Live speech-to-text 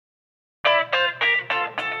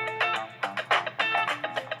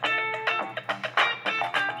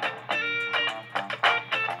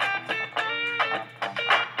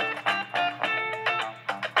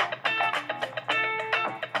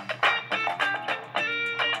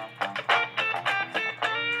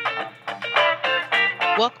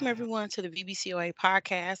Welcome everyone to the VBCOA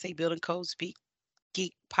podcast, a Building Code Speak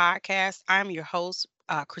Geek podcast. I'm your host,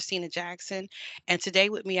 Christina Jackson, and today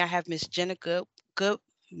with me I have Miss Jenna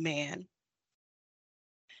Goodman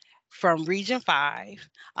from Region 5.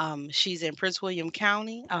 She's in Prince William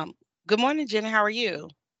County. Good morning, Jenna. How are you?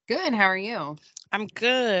 Good. How are you? I'm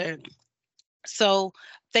good. So,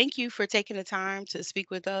 thank you for taking the time to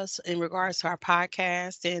speak with us in regards to our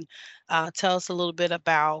podcast and tell us a little bit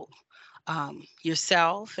about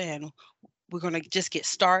yourself, and we're going to just get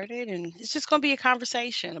started, and it's just going to be a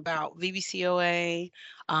conversation about VBCOA,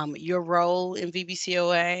 your role in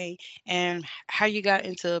VBCOA, and how you got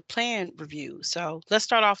into plan review. So let's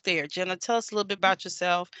start off there. Jenna, tell us a little bit about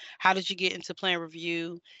yourself. How did you get into plan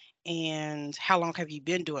review, and how long have you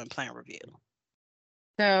been doing plan review?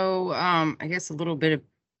 I guess a little bit of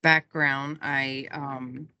background. I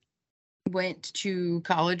went to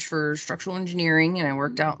college for structural engineering, and I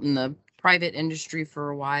worked out in the private industry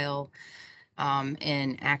for a while,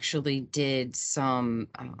 and actually did some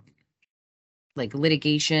like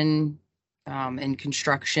litigation and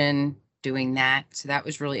construction doing that. So that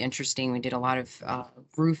was really interesting. We did a lot of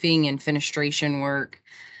roofing and fenestration work.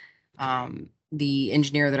 The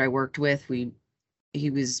engineer that I worked with, he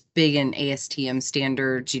was big in ASTM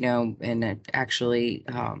standards, and it actually,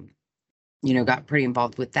 got pretty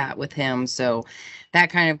involved with that with him. So that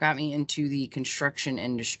kind of got me into the construction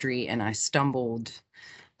industry, and I stumbled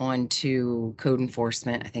onto code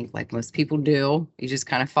enforcement. I think, like most people do, you just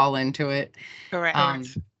kind of fall into it. Um,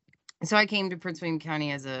 Correct. so I came to Prince William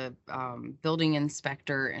County as a building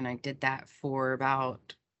inspector, and I did that for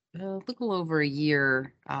about a little over a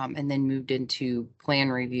year, and then moved into plan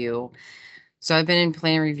review. So I've been in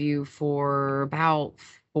plan review for about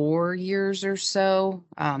 4 years or so.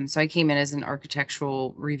 So I came in as an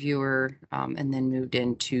architectural reviewer, and then moved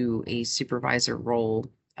into a supervisor role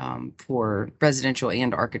for residential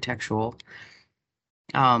and architectural.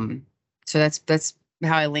 Um, so that's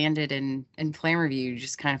how I landed in plan review. You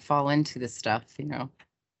just kind of fall into this stuff.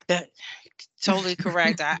 That totally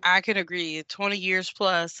correct. I can agree. 20 years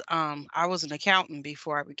plus. I was an accountant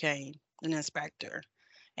before I became an inspector,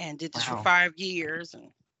 and did this for Wow. 5 years. And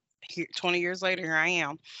here, 20 years later, here I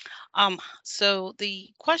am. So the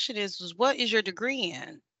question is what is your degree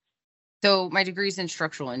in? So my degree is in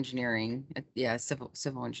structural engineering. Yeah, civil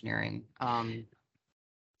engineering.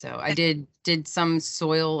 So I And did some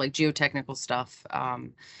soil, like geotechnical stuff,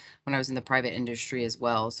 when I was in the private industry as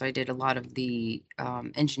well. So I did a lot of the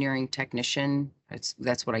engineering technician.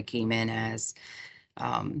 That's what I came in as.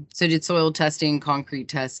 So I did soil testing, concrete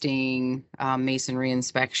testing, masonry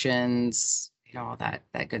inspections, all that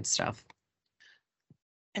good stuff.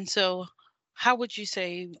 and so, how would you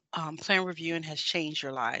say plan reviewing has changed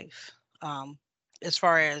your life, um, as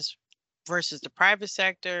far as versus the private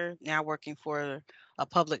sector, now working for a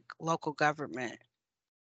public local government?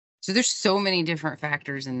 So there's so many different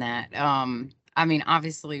factors in that. I mean,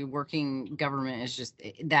 obviously, working government is just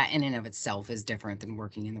that in and of itself is different than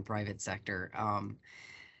working in the private sector.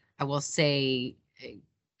 I will say,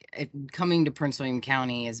 coming to Prince William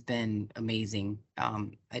County has been amazing.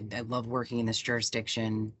 I love working in this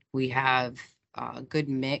jurisdiction. We have a good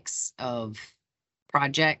mix of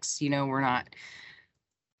projects. We don't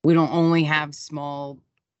only have small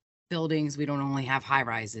buildings. We don't only have high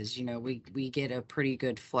rises. We get a pretty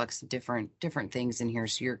good flux of different things in here.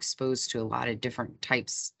 So you're exposed to a lot of different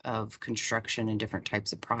types of construction and different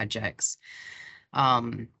types of projects.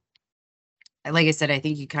 Um, like I said, I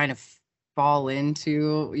think you kind of fall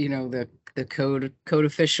into, the code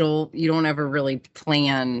official. You don't ever really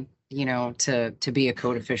plan, to be a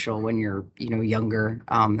code official when you're, younger.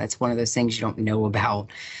 That's one of those things you don't know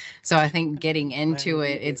about. So I think getting into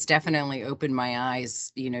it, it's definitely opened my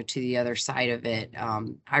eyes, to the other side of it.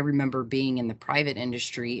 I remember being in the private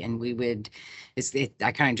industry, and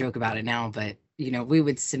I kind of joke about it now, but we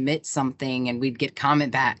would submit something and we'd get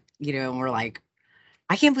comment back, and we're like,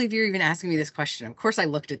 I can't believe you're even asking me this question. Of course I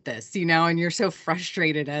looked at this, and you're so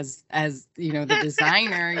frustrated as the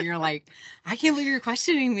designer. You're like, I can't believe you're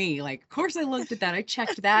questioning me. Like, of course I looked at that. I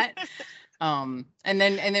checked that. And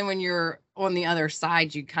then when you're on the other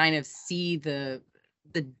side, you kind of see the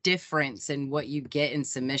difference in what you get in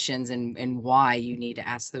submissions and why you need to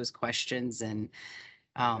ask those questions. And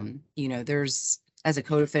there's, as a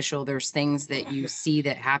code official, there's things that you see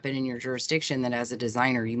that happen in your jurisdiction that as a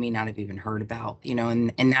designer you may not have even heard about,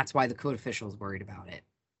 and that's why the code official is worried about it.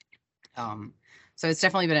 So it's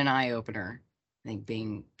definitely been an eye opener, I think,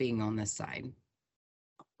 being on this side.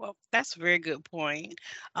 Well, that's a very good point.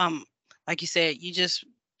 Um, like you said, you just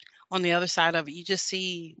on the other side of it, you just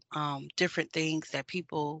see different things that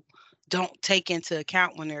people don't take into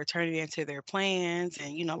account when they're turning into their plans.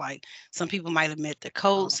 And, like some people might omit the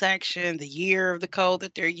code section, the year of the code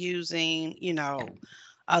that they're using,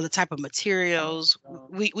 the type of materials.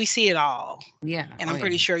 We see it all. Yeah. And Oh I'm yeah.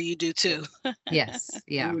 pretty sure you do too. Yes.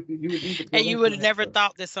 Yeah. And you would have never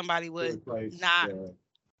thought that somebody would not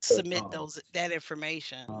submit that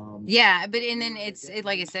information. Yeah, but and then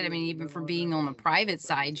like I said, I mean, even for being on the private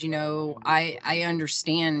side, I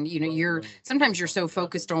understand, you're sometimes you're so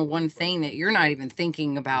focused on one thing that you're not even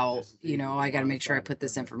thinking about, I got to make sure I put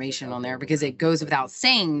this information on there because it goes without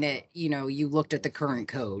saying that, you looked at the current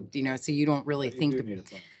code, so you don't really think to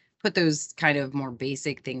put those kind of more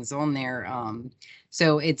basic things on there.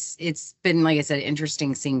 So it's been, like I said,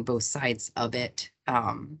 interesting seeing both sides of it.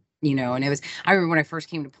 And I remember when I first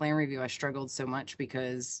came to plan review, I struggled so much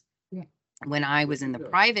because when I was in the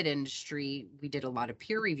private industry, we did a lot of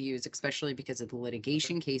peer reviews, especially because of the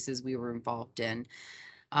litigation cases we were involved in.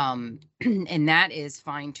 And that is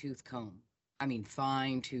fine tooth comb. I mean,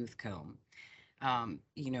 fine tooth comb.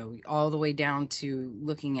 All the way down to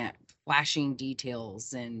looking at flashing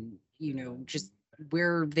details and, just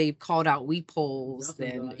where they've called out weep holes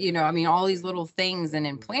and, I mean, all these little things. And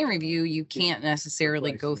in plan review, you can't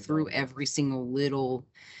necessarily go through every single little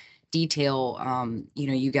detail.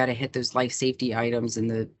 You got to hit those life safety items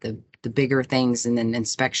and the bigger things, and then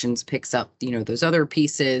inspections picks up, those other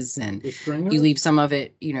pieces, and you leave some of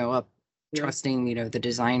it, up trusting, the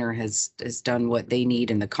designer has done what they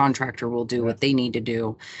need and the contractor will do what they need to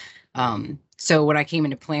do. So when I came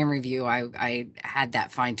into plan review, I had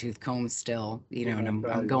that fine tooth comb still, and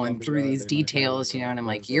I'm going through these details, and I'm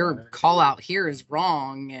like, your call out here is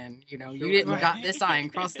wrong. And, you didn't got this I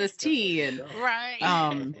and cross this T. And,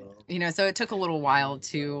 Right. so it took a little while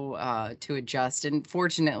to adjust. And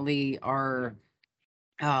fortunately a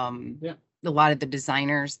lot of the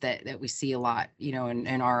designers that we see a lot,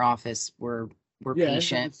 in our office were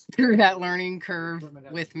patient through that learning curve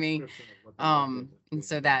with me. And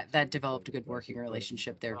so that developed a good working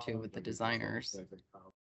relationship there too with the designers.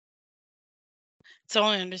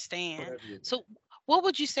 Totally understand. So what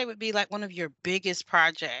would you say would be like one of your biggest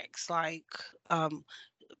projects? Like,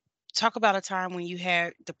 talk about a time when you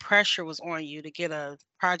had the pressure was on you to get a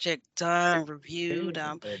project done, reviewed.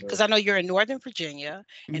 Because I know you're in Northern Virginia,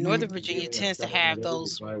 and Northern Virginia tends to have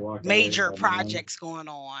those major projects going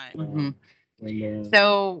on.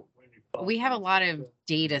 So we have a lot of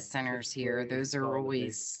data centers here. Those are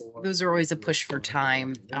always a push for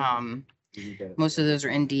time. Most of those are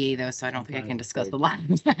NDA though, so I don't think I can discuss a lot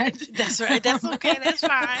of that. That's right. That's okay. That's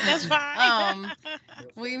fine. That's fine.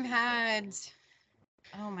 We've had,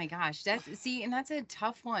 oh my gosh, and that's a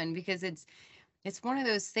tough one because it's one of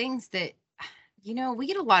those things that, we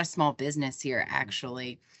get a lot of small business here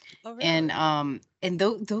actually. Oh, really? And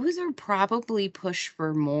those are probably push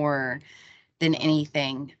for more than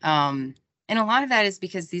anything. And a lot of that is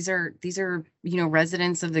because these are,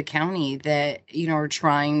 residents of the county that, are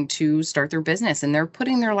trying to start their business and they're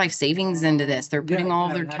putting their life savings into this. They're putting all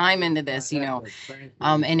their time into this,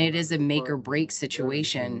 and it is a make or break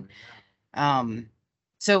situation.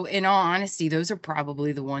 So in all honesty, those are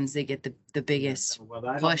probably the ones that get the biggest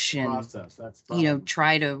push and,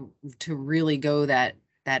 try to really go that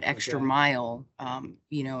extra mile,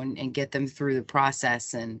 and get them through the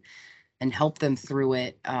process and help them through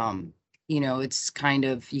it. It's kind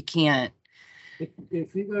of, you have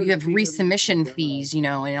resubmission fees, and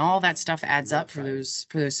all that stuff adds up for those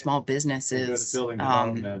small businesses.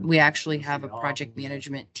 We actually have a project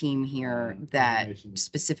management team here that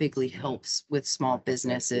specifically helps with small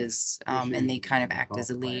businesses, and they kind of act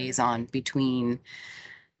as a liaison between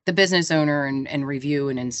the business owner and review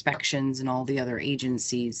and inspections and all the other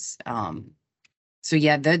agencies. So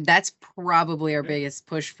yeah, that's probably our biggest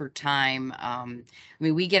push for time. I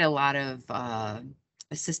mean, we get a lot of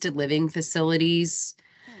assisted living facilities,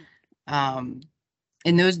 and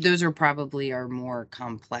those are probably our more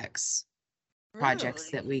complex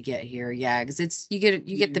projects that we get here. Yeah, because you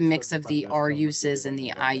get the mix of the R uses and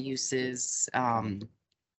the I uses. And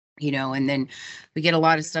then we get a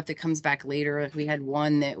lot of stuff that comes back later. Like we had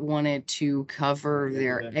one that wanted to cover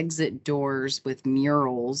their exit doors with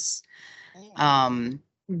murals.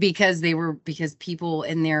 Because people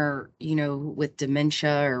in there, with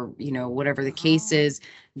dementia or, whatever the case is,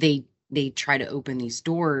 they try to open these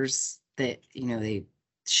doors that, they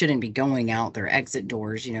shouldn't be going out, their exit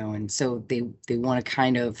doors, and so they want to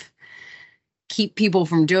kind of keep people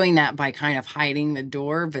from doing that by kind of hiding the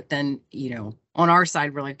door. But then, on our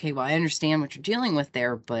side, we're like, okay, well, I understand what you're dealing with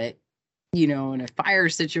there, but in a fire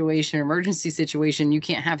situation, emergency situation, you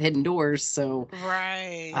can't have hidden doors. So,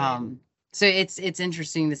 right. So it's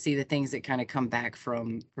interesting to see the things that kind of come back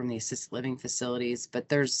from the assisted living facilities, but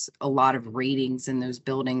there's a lot of ratings in those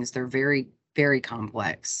buildings. They're very, very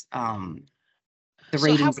complex. The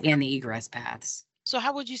So how ratings and the egress paths. so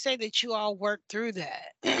how would you say that you all worked through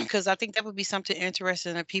that? Because I think that would be something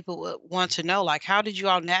interesting that people would want to know. Like, how did you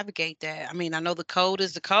all navigate that? I mean, I know the code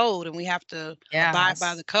is the code and we have to abide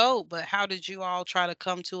by the Yes. code, but how did you all try to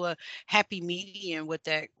come to a happy medium with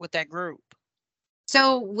that group?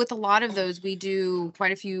 So with a lot of those, we do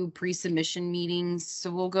quite a few pre-submission meetings. So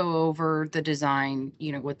we'll go over the design,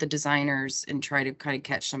 with the designers and try to kind of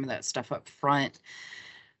catch some of that stuff up front.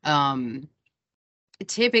 Um,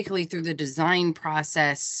 Typically through the design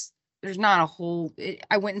process, there's not a whole,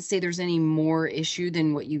 I wouldn't say there's any more issue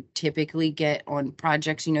than what you typically get on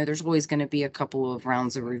projects. There's always going to be a couple of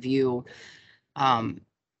rounds of review, um,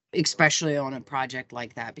 especially on a project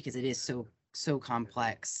like that, because it is so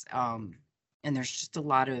complex. And there's just a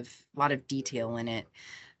lot of detail in it.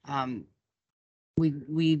 Um,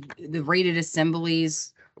 the rated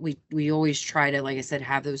assemblies, we always try to, like I said,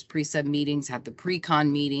 have those pre-sub meetings, have the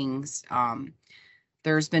pre-con meetings.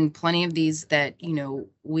 There's been plenty of these that,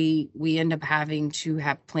 we end up having to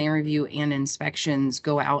have plan review and inspections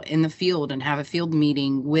go out in the field and have a field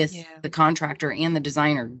meeting with Yeah. the contractor and the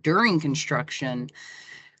designer during construction.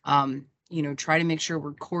 Try to make sure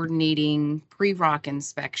we're coordinating pre-rock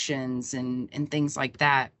inspections and things like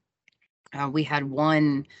that. We had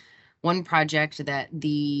one project that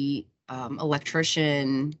the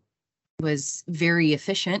electrician was very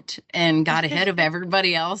efficient and got ahead of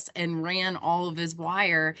everybody else and ran all of his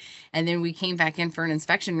wire. And then we came back in for an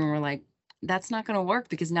inspection and we're like, that's not going to work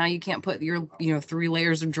because now you can't put your, 3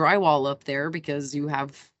 layers of drywall up there because you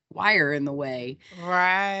have wire in the way.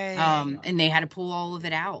 Right. And they had to pull all of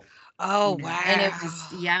it out. Oh, And wow. it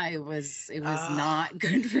was, yeah, it was Oh, not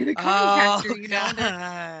good for the oh contractor,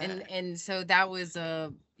 God. and so that was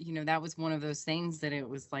that was one of those things that it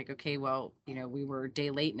was like, okay, well, we were a day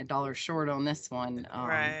late and a dollar short on this one.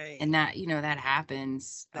 Right. And that, that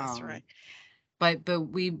happens. That's right. But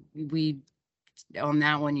we on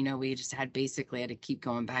that one, we just had to keep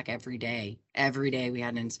going back every day. Every day we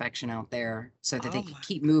had an inspection out there so that they Oh could my.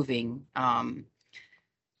 keep moving.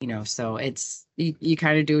 So it's you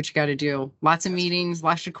kind of do what you got to do. Lots of That's meetings,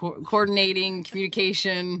 lots of coordinating,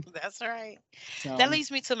 communication. that's right. That So leads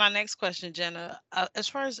me to my next question, Jenna. As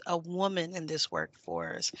far as a woman in this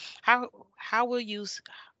workforce, how how will you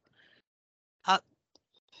uh,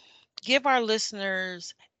 give our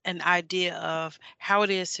listeners an idea of how it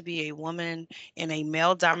is to be a woman in a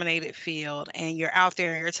male dominated field and you're out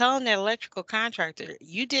there and you're telling that electrical contractor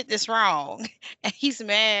you did this wrong and he's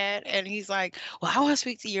mad and he's like, well, I want to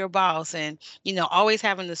speak to your boss, and always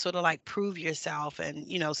having to sort of like prove yourself, and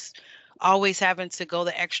always having to go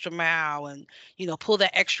the extra mile and pull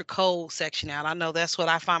that extra code section out. I know that's what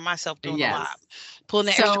I find myself doing a lot, yes. pulling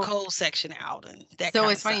the extra So code section out and that so kind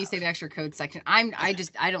of it's funny you say stuff. the extra code section. I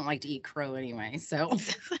don't like to eat crow anyway. So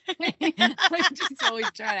I just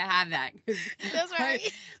always try to have that because That's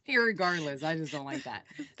right. regardless, I just don't like that.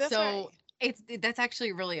 That's right. So that's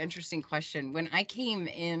actually a really interesting question. When I came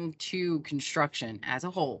into construction as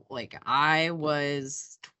a whole, like I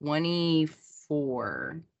was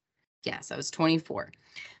 24. Yes, I was 24.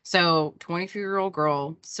 So 24-year-old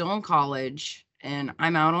girl, still in college, and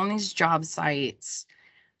I'm out on these job sites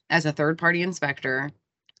as a third party inspector,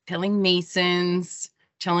 telling masons,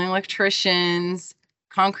 telling electricians,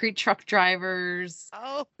 concrete truck drivers,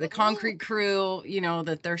 Oh, the concrete crew,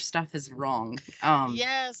 that their stuff is wrong.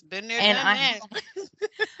 yes, been there, And done I that.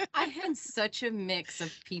 I had such a mix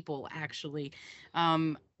of people actually.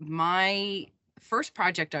 My first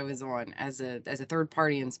project I was on as a third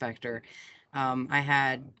party inspector, I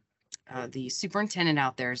had the superintendent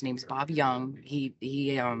out there. His name's Bob Young. He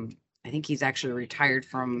I think he's actually retired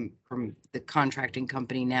from the contracting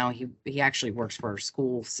company now. He actually works for our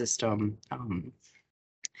school system.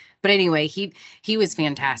 But anyway, he was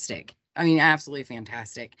fantastic. I mean, absolutely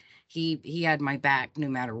fantastic. He had my back no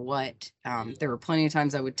matter what. There were plenty of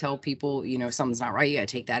times I would tell people, something's not right, you gotta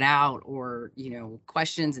take that out, or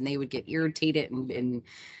questions, and they would get irritated. And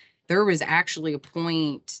there was actually a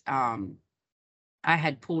point. I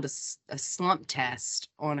had pulled a slump test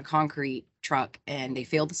on a concrete truck, and they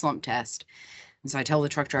failed the slump test. And so I tell the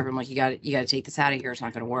truck driver, I'm like, you got to take this out of here. It's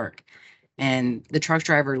not going to work. And the truck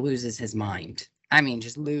driver loses his mind. I mean,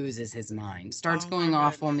 just loses his mind, starts Oh my going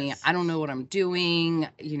off on me. goodness. I don't know what I'm doing,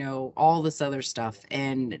 all this other stuff.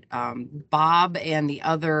 And Bob and the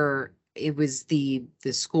other it was the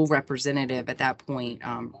school representative at that point,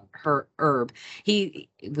 her Herb. He,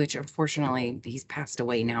 which unfortunately he's passed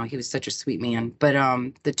away now. He was such a sweet man. But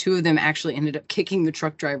the two of them actually ended up kicking the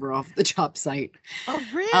truck driver off the job site. Oh,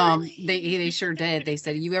 really? They sure did. They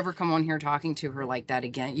said, "You ever come on here talking to her like that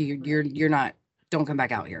again, you're not. Don't come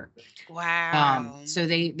back out here." Wow. So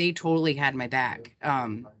they totally had my back.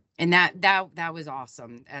 And that was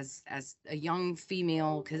awesome as a young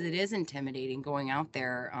female, because it is intimidating going out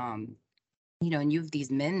there. And you have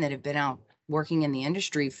these men that have been out working in the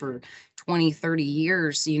industry for 20, 30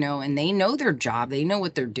 years, and they know their job, they know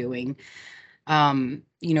what they're doing. And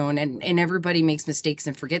everybody makes mistakes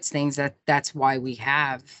and forgets things. That's why we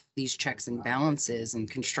have these checks and balances in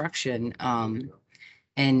construction.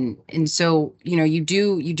 And so you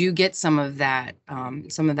do get some of that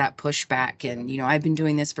pushback. And I've been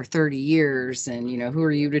doing this for 30 years, and who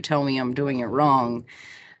are you to tell me I'm doing it wrong?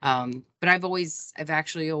 But I've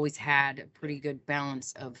actually always had a pretty good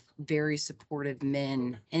balance of very supportive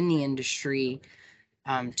men in the industry,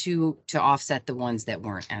 to offset the ones that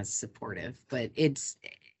weren't as supportive.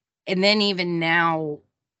 And then even now,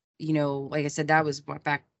 like I said, that was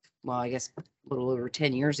back, well, I guess a little over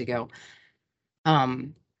 10 years ago.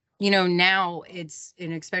 Now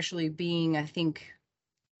and especially being, I think,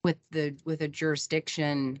 with a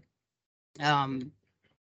jurisdiction, um,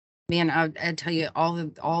 man, I'd tell you, all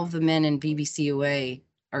the men in VBCOA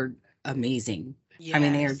are amazing. I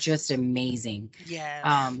mean, they are Yes. just amazing.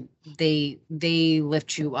 Yes. They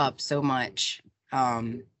lift you up so much,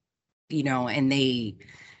 and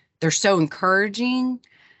they're so encouraging.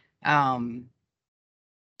 Um,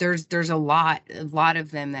 there's a lot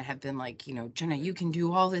of them that have been like, Jenna, you can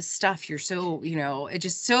do all this stuff. You're so, it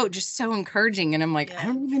just so encouraging. And I'm like, I Yeah.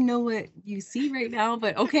 don't even know what you see right now,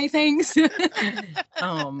 but okay, thanks.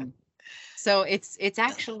 um, so it's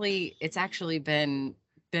actually been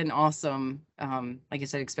awesome. Like I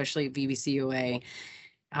said, especially at VBCOA.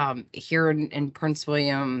 Here in Prince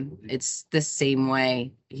William, it's the same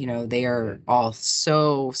way. They are all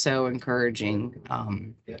so encouraging.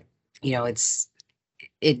 It's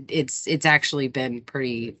it's actually been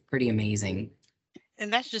pretty amazing.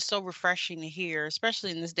 And that's just so refreshing to hear, especially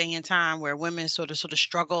in this day and time where women sort of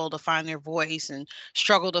struggle to find their voice and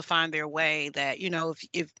struggle to find their way. That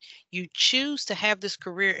if you choose to have this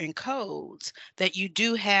career in codes, that you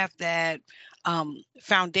do have that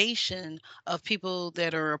foundation of people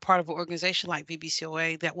that are a part of an organization like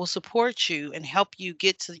VBCOA that will support you and help you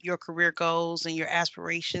get to your career goals and your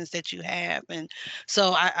aspirations that you have. And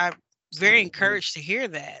so I very encouraged to hear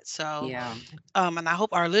that. So Yeah. and I hope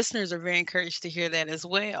our listeners are very encouraged to hear that as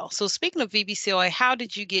well. So, speaking of VBCOA, how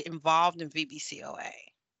did you get involved in VBCOA?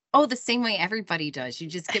 Oh, the same way everybody does. You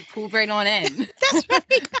just get pulled right on in. That's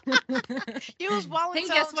right. You was Hey, guess volunteering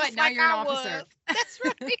what? just Now like you're an I officer. was. That's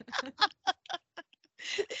right.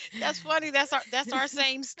 That's funny. That's our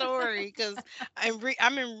same story because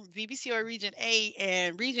I'm in VBCOA Region 8,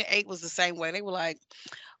 and Region 8 was the same way. They were like,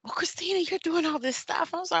 "Well, Christina, you're doing all this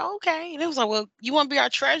stuff." I was like, "Okay," and it was like, "Well, you want to be our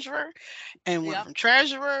treasurer?" And went Yep. from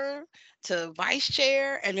treasurer to vice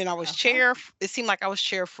chair, and then I was Uh-huh. chair. It seemed like I was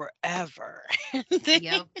chair forever. And then-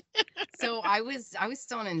 Yep. So I was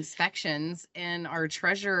still in inspections, and our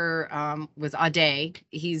treasurer was Ade.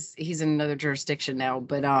 He's in another jurisdiction now,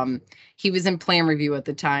 but he was in plan review at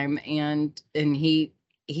the time, and he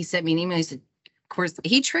sent me an email. He said, of course,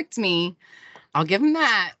 he tricked me. I'll give him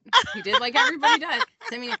that. He did like everybody does.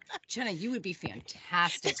 Send me, Jenna, you would be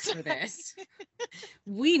fantastic That's for right. this.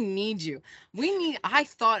 We need you. I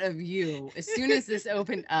thought of you as soon as this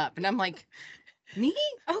opened up, and I'm like, me?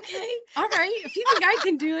 Okay. All right. If you think I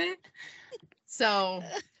can do it. So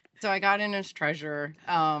I got in as treasurer.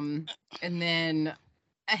 And then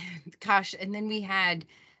gosh, and then we had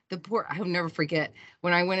the poor, I'll never forget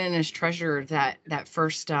when I went in as treasurer, that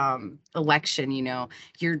first election.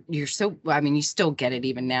 You're so, I mean, you still get it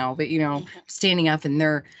even now, but Mhm. standing up, and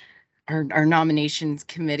our nominations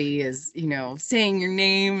committee is, saying your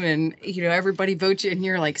name, and everybody votes you, and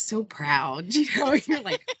you're like so proud. You're like, oh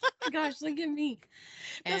my gosh, look at me.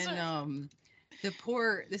 That's And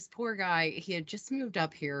right. this poor guy, he had just moved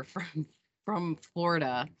up here from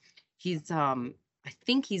Florida. He's I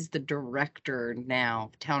think he's the director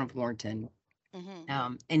now, town of Warrenton.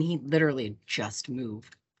 Hmm. And he literally just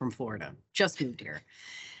moved from Florida, just moved here.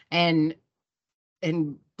 And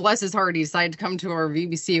bless his heart, he decided to come to our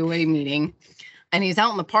VBCOA meeting. And he's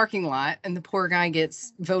out in the parking lot, and the poor guy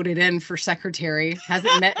gets voted in for secretary,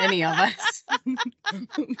 hasn't met any of us.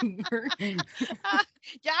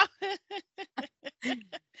 Yeah.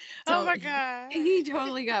 Oh So my God. he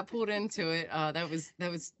totally got pulled into it. That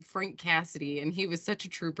was Frank Cassidy, and he was such a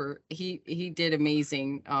trooper. He did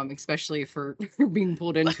amazing, especially for being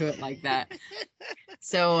pulled into it like that.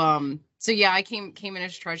 So yeah, I came in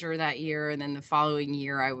as treasurer that year, and then the following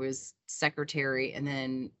year I was secretary, and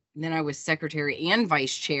then I was secretary and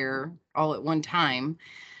vice chair all at one time.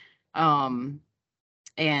 Um,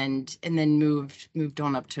 and then moved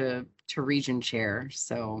on up to region chair.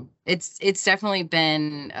 So it's definitely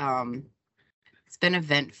been it's been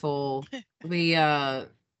eventful. We we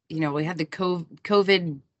had the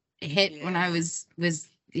COVID hit when I Yeah. was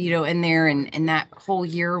in there, and that whole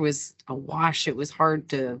year was a wash. It was hard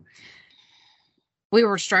to We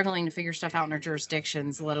were struggling to figure stuff out in our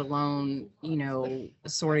jurisdictions, let alone,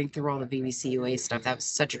 sorting through all the VBCOA stuff. That was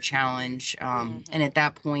such a challenge. And Hmm. at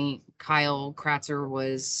that point, Kyle Kratzer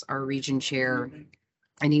was our region chair,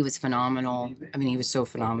 and he was phenomenal. I mean, he was so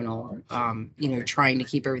phenomenal. Trying to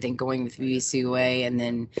keep everything going with VBCOA, and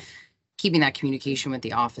then keeping that communication with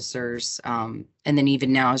the officers. And then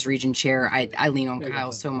even now as region chair, I lean on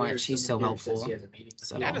Kyle so much. He's so helpful. That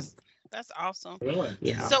So is that's awesome.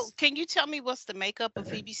 yeah. So, can you tell me what's the makeup of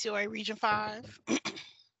VBCOA Region 5?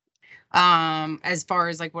 As far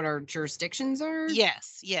as like what our jurisdictions are,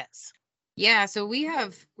 Yes, yes. yeah. So we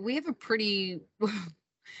have a pretty what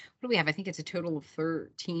do we have? I think it's a total of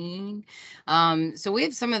 13. So we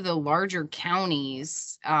have some of the larger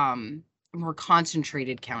counties, more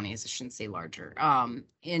concentrated counties, I shouldn't say larger,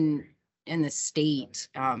 in the state,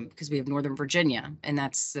 because we have Northern Virginia, and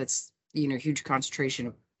that's huge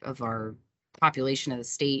concentration of our population of the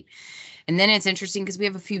state. And then it's interesting because we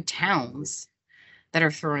have a few towns that are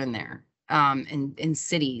thrown in there, in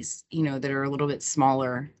cities, that are a little bit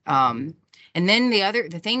smaller. And then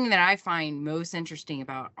the thing that I find most interesting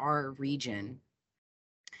about our region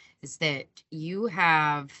is that you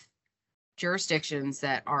have jurisdictions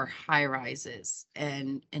that are high rises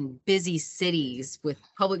and busy cities with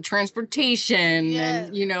public transportation Yes.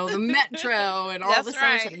 and the metro and all That's this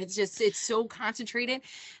other stuff. right. It's so concentrated.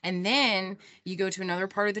 And then you go to another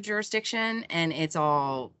part of the jurisdiction and it's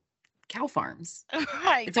all cow farms.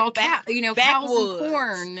 Right. It's all cows and Backwoods.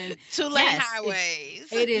 corn. And Two-lane yes, highways.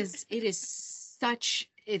 it is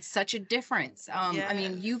it's such a difference. I Yes.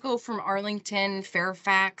 mean, you go from Arlington,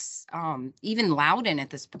 Fairfax, even Loudon at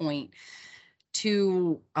this point,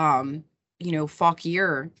 to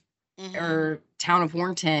Fauquier Hmm. or town of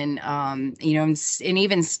Warrenton, and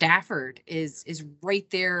even Stafford is right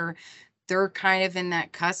there. They're kind of in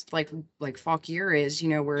that cusp, like Fauquier is,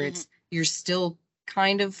 where Hmm. you're still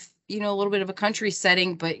kind of, a little bit of a country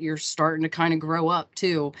setting, but you're starting to kind of grow up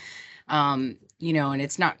too. And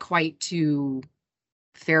it's not quite to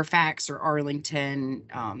Fairfax or Arlington,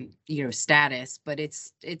 status, but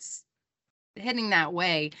it's heading that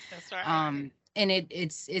way. That's right. And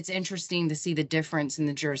it's interesting to see the difference in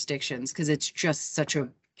the jurisdictions because it's just such a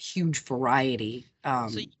huge variety. So,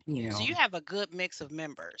 so you have a good mix of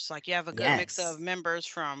members. Like you have a good mix of Yes. members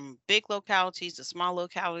from big localities to small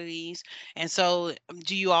localities. And so,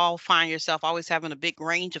 do you all find yourself always having a big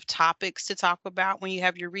range of topics to talk about when you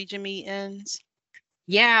have your region meetings?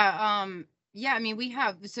 Yeah. I mean, we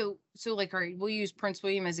have so like we'll use Prince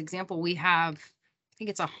William as example. We have, I think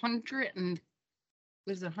it's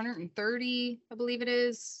 130, I believe it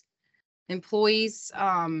is, employees,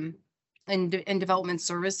 in development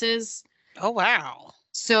services. Oh, wow.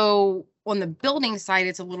 So on the building side,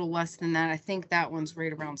 it's a little less than that. I think that one's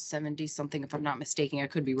right around 70 something, if I'm not mistaken. I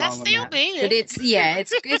could be That's wrong on still that. But big.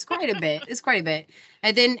 it's quite a bit. It's quite a bit.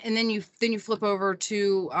 And then you flip over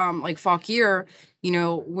to like Fauquier,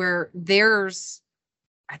 where there's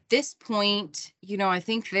at this point, I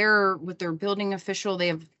think they're with their building official, they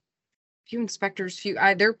have few inspectors,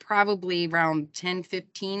 they're probably around 10,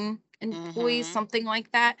 15 employees, Hmm. something like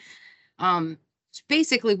that. It's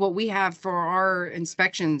basically what we have for our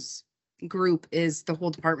inspections group is the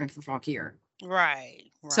whole department for Fauquier. Right,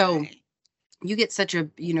 So right. you get such a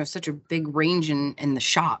big range in the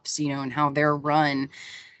shops, and how they're run.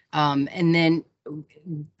 And then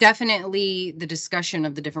definitely the discussion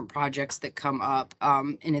of the different projects that come up.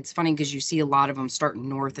 And it's funny because you see a lot of them start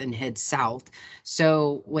north and head south.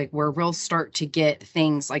 So like where we'll start to get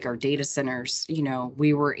things like our data centers,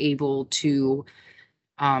 we were able to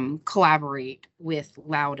collaborate with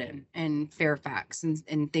Loudon and Fairfax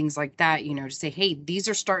and things like that, to say, hey, these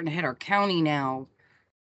are starting to hit our county now.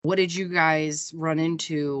 What did you guys run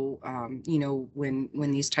into,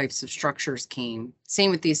 when these types of structures came? Same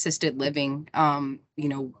with the assisted living.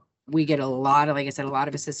 We get a lot of, like I said, a lot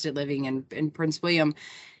of assisted living in Prince William.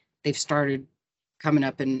 They've started coming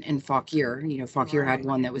up in Fauquier. Fauquier had Right.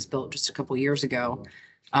 one that was built just a couple years ago.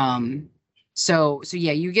 Um, So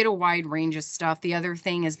yeah, you get a wide range of stuff. The other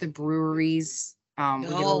thing is the breweries. We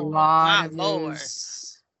get a Oh lot my of Lord.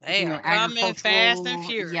 those, They are coming fast and agricultural.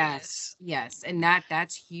 furious. Yes, yes, and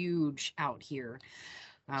that's huge out here.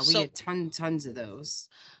 We So get tons of those.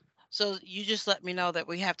 so you just let me know that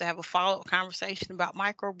we have to have a follow-up conversation about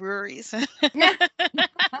microbreweries and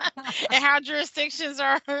how jurisdictions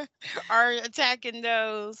are attacking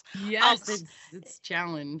those. Yes, S it's a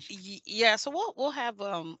challenge. Yeah, so we'll have,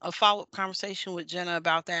 a follow-up conversation with Jenna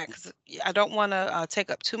about that, because I don't wanna, take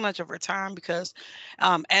up too much of her time because,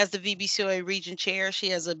 as the VBCOA region chair, she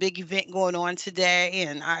has a big event going on today,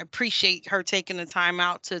 and I appreciate her taking the time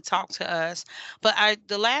out to talk to us. But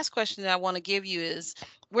the last question that I wanna give you is,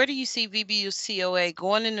 where do you see VBCOA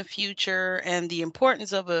going in the future, and the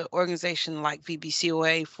importance of an organization like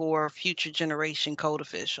VBCOA for future generation code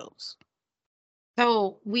officials?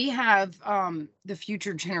 So we have the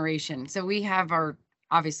future generation. So we have our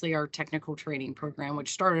obviously our technical training program,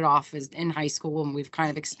 which started off as in high school, and we've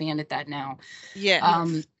kind of expanded that now. Yes.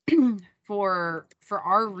 Um, for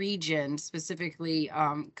our region specifically,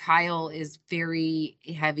 Kyle is very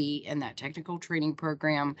heavy in that technical training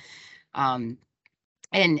program, um,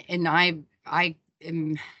 and I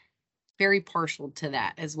am very partial to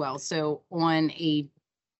that as well. So on a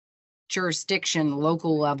jurisdiction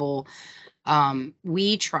local level,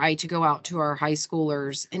 we try to go out to our high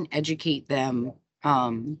schoolers and educate them.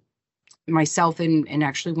 Myself and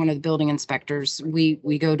actually one of the building inspectors, we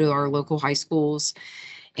go to our local high schools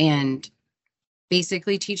and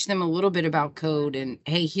basically teach them a little bit about code, and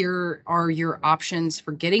hey, here are your options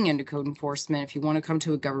for getting into code enforcement. If you want to come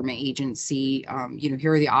to a government agency,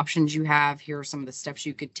 here are the options you have. Here are some of the steps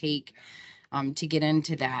you could take to get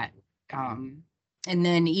into that. Um, and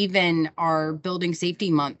then even our building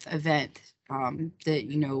safety month event,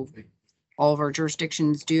 that, all of our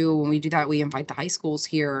jurisdictions do. When we do that, we invite the high schools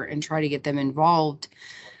here and try to get them involved.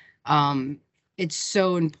 Um, it's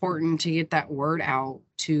so important to get that word out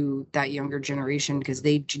to that younger generation because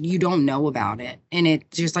you don't know about it. And it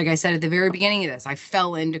just like I said at the very beginning of this, I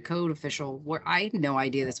fell into code official where I had no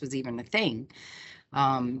idea this was even a thing.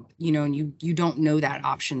 And you don't know that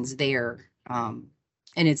options there. And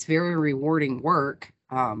it's very rewarding work.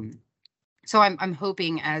 So I'm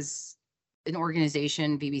hoping as an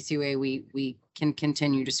organization, VBCOA, we can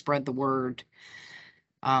continue to spread the word,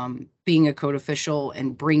 being a code official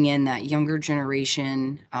and bring in that younger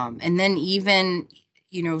generation. And then even,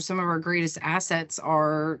 some of our greatest assets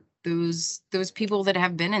are those people that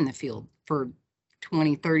have been in the field for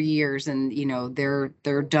 20, 30 years and,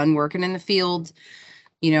 they're done working in the field,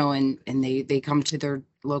 and they come to their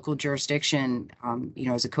local jurisdiction,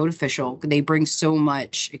 as a code official. They bring so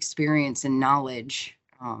much experience and knowledge,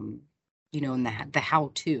 and the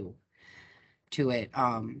how to it.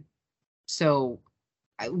 So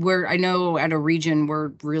we're I know at a region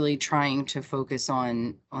we're really trying to focus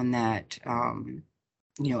on that,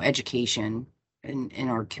 education in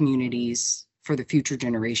our communities for the future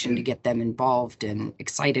generation to get them involved and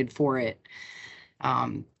excited for it.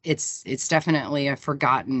 It's definitely a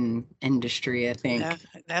forgotten industry, I Yeah, think.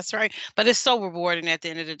 that's right. But it's so rewarding at the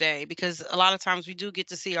end of the day because a lot of times we do get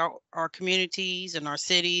to see our communities and our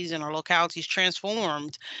cities and our localities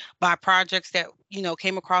transformed by projects that,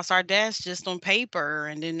 came across our desk just on paper,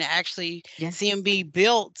 and then to actually Yeah. see them be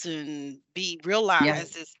built and be Yeah.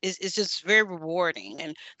 realized is just very rewarding,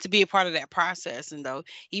 and to be a part of that process. And though,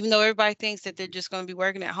 even though everybody thinks that they're just going to be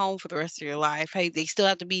working at home for the rest of your life, hey, they still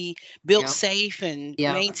have to be built Yep. safe and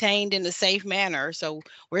Yep. maintained in a safe manner. So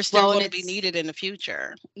we're still Well, and going to be it's needed in the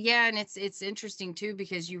future. yeah, and it's interesting too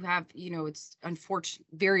because you have, it's unfortunate,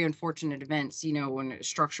 very unfortunate events, when a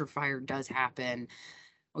structure fire does happen,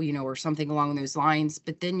 or something along those lines.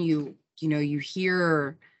 But then you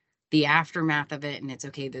hear the aftermath of it, and it's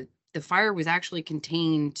okay. The fire was actually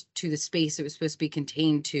contained to the space it was supposed to be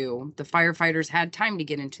contained to. The firefighters had time to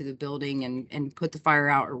get into the building and put the fire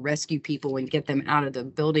out or rescue people and get them out of the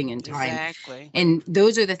building in time. Exactly. And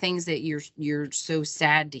those are the things that you're so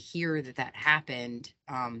sad to hear that happened.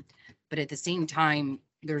 But at the same time,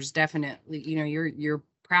 there's definitely, you're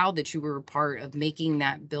proud that you were a part of making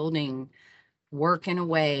that building work in a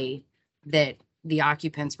way that the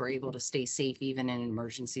occupants were able to stay safe even in an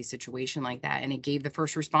emergency situation like that. And it gave the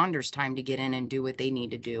first responders time to get in and do what they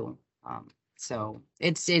need to do. So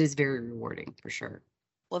it is very rewarding for sure.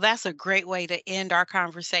 Well, that's a great way to end our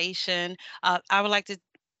conversation. I would like to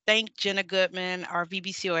thank Jenna Goodman, our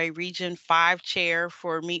VBCOA Region 5 chair,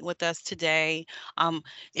 for meeting with us today. Um,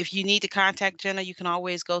 if you need to contact Jenna, you can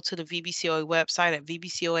always go to the VBCOA website at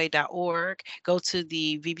vbcoa.org. Go to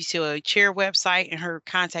the VBCOA chair website, and her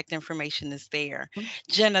contact information is there.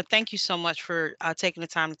 Jenna, thank you so much for taking the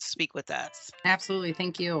time to speak with us. Absolutely.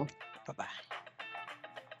 Thank you. Bye bye.